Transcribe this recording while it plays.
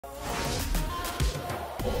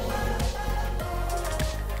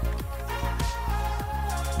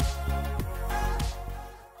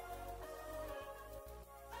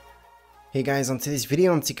Hey guys, on today's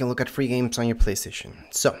video I'm taking a look at free games on your PlayStation.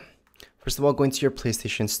 So, first of all, go into your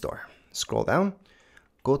PlayStation store. Scroll down,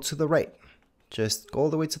 go to the right. Just go all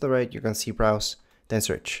the way to the right, you're going to see browse, then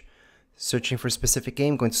search. Searching for a specific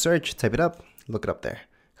game, go into search, type it up, look it up there.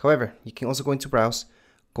 However, you can also go into browse,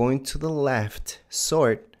 go into the left,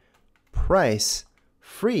 sort, price,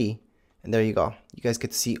 free, and there you go. You guys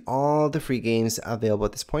get to see all the free games available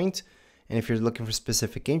at this point. And if you're looking for a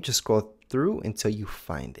specific game, just scroll through until you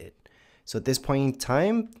find it. So at this point in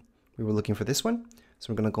time, we were looking for this one.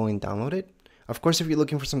 So we're going to go and download it. Of course, if you're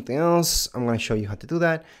looking for something else, I'm going to show you how to do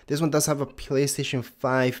that. This one does have a PlayStation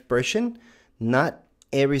 5 version. Not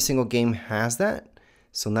every single game has that.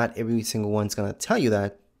 So not every single one's going to tell you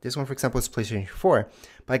that. This one, for example, is PlayStation 4.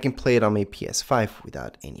 But I can play it on my PS5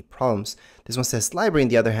 without any problems. This one says library on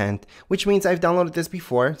the other hand, which means I've downloaded this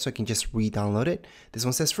before. So I can just re-download it. This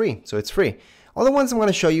one says free. So it's free. All the ones I'm going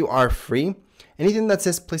to show you are free. Anything that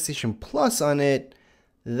says PlayStation Plus on it,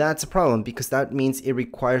 that's a problem because that means it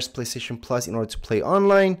requires PlayStation Plus in order to play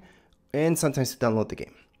online and sometimes to download the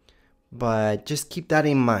game. But just keep that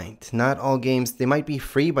in mind. Not all games, they might be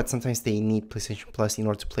free, but sometimes they need PlayStation Plus in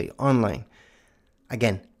order to play online.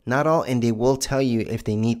 Again, not all, and they will tell you if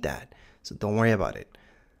they need that. So don't worry about it.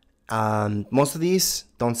 Most of these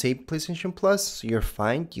don't say PlayStation Plus, so you're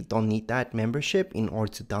fine. You don't need that membership in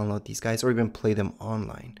order to download these guys or even play them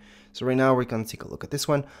online. So right now we're going to take a look at this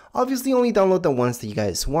one. Obviously only download the ones that you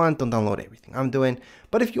guys want. Don't download everything I'm doing.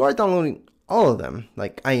 But if you are downloading all of them,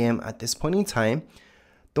 like I am at this point in time,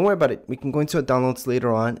 don't worry about it. We can go into our downloads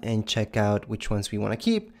later on and check out which ones we want to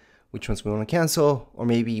keep, which ones we want to cancel, or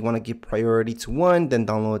maybe you want to give priority to one, then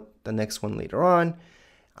download the next one later on.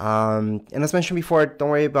 And as mentioned before,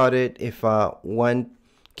 don't worry about it if one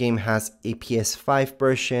game has a PS5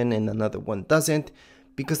 version and another one doesn't,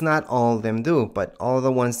 because not all of them do, but all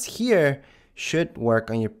the ones here should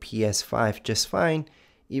work on your PS5 just fine,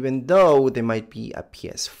 even though there might be a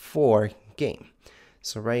PS4 game.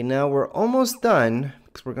 So right now we're almost done,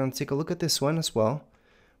 because we're going to take a look at this one as well.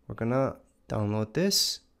 We're going to download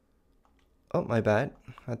this. Oh, my bad.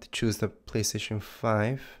 I had to choose the PlayStation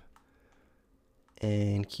 5.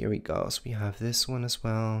 And here we go. So we have this one as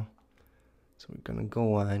well. So we're going to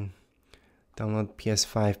go on, download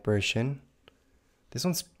PS5 version. This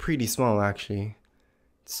one's pretty small actually.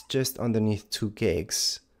 It's just underneath 2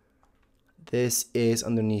 gigs. This is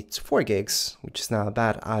underneath 4 gigs, which is not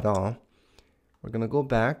bad at all. We're gonna go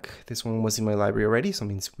back. This one was in my library already, so it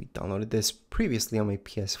means we downloaded this previously on my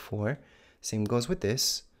PS4. Same goes with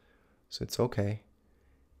this, so it's okay.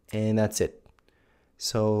 And that's it.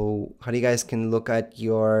 So how do you guys can look at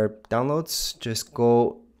your downloads? Just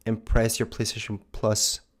go and press your PlayStation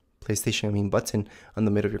button on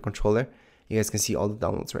the middle of your controller. You guys can see all the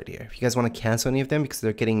downloads right here. If you guys want to cancel any of them because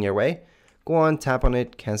they're getting in your way, go on, tap on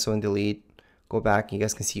it, cancel and delete, go back, and you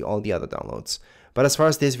guys can see all the other downloads. But as far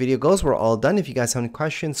as this video goes, we're all done. If you guys have any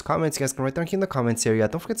questions, comments, you guys can write down here in the comments area.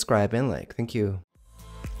 Don't forget to subscribe and like. Thank you.